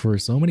market. For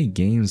so many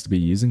games to be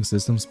using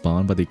systems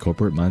spawned by the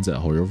corporate minds at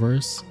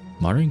HoYoverse,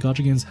 modern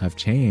gacha games have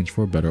changed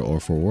for better or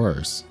for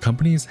worse.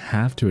 Companies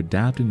have to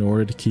adapt in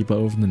order to keep up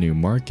with the new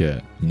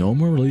market. No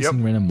more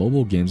releasing random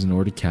mobile games in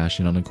order to cash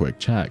in on a quick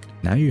check.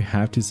 Now you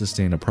have to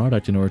sustain a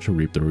product in order to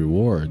reap the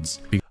rewards.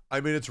 I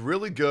mean, it's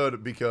really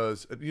good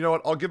because, you know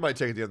what, I'll give my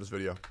take at the end of this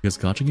video. Because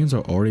gacha games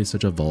are already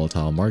such a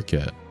volatile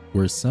market,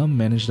 where some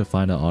manage to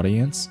find an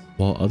audience,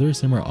 while others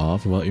simmer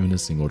off without even a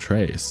single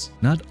trace.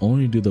 Not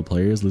only do the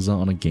players lose out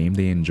on a game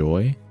they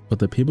enjoy, but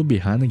the people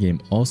behind the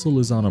game also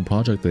lose out on a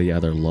project they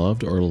either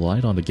loved or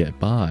relied on to get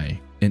by.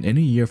 In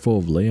any year full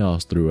of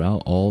layoffs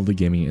throughout all of the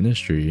gaming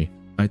industry,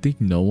 I think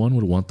no one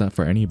would want that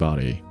for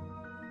anybody.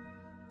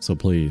 So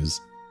please,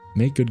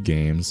 make good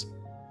games.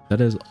 That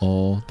is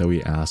all that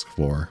we ask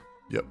for.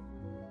 Yep.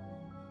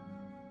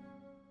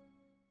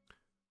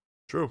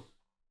 True.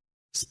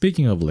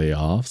 Speaking of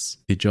layoffs,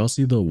 did y'all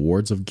see the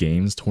awards of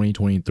games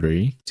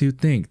 2023? To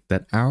think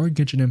that our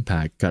Genshin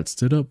Impact got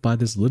stood up by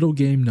this little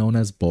game known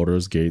as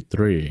Baldur's Gate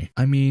 3.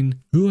 I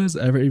mean, who has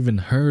ever even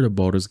heard of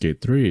Baldur's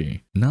Gate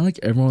 3? Not like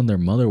everyone and their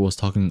mother was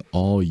talking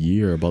all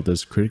year about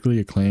this critically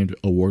acclaimed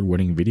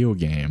award-winning video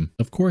game.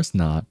 Of course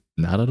not.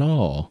 Not at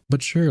all.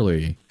 But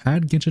surely,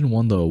 had Genshin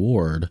won the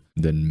award,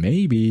 then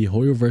maybe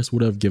HoYoverse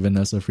would have given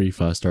us a free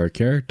 5-star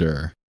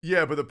character.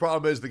 Yeah, but the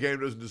problem is the game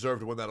doesn't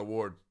deserve to win that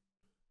award.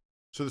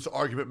 So this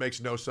argument makes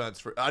no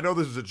sense. I know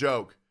this is a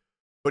joke,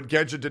 but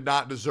Genshin did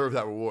not deserve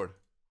that reward.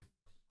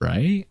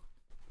 Right?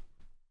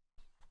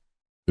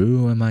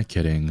 Who am I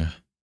kidding?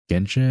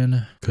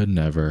 Genshin could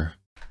never.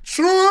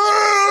 True!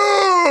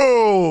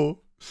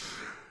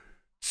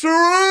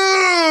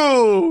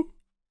 True!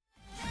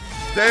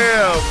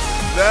 Damn,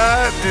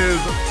 that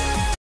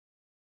is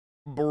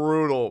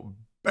brutal.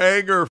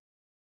 Banger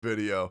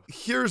video.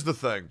 Here's the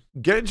thing.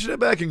 Genshin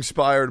Impact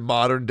inspired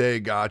modern day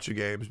gacha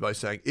games by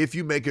saying, if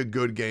you make a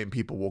good game,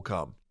 people will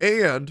come.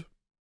 And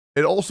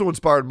it also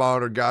inspired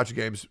modern gacha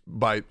games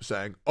by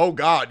saying, oh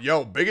God,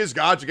 yo, biggest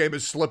gacha game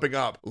is slipping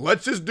up.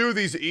 Let's just do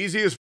these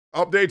easiest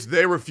updates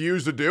they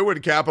refuse to do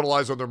and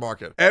capitalize on their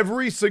market.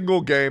 Every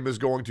single game is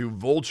going to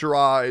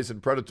vulturize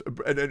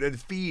and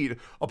feed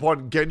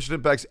upon Genshin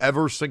Impact's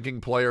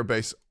ever-sinking player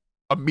base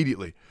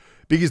immediately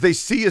because they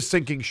see a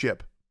sinking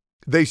ship.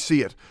 They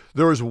see it.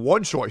 There is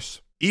one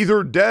choice.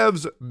 Either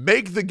devs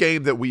make the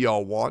game that we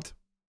all want,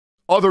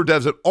 other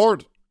devs that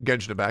aren't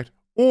Genshin Impact,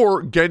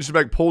 or Genshin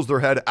Impact pulls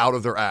their head out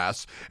of their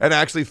ass and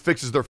actually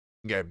fixes their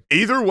game.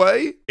 Either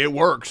way, it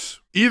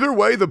works. Either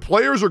way, the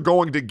players are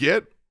going to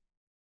get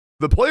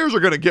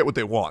what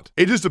they want.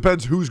 It just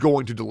depends who's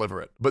going to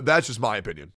deliver it. But that's just my opinion.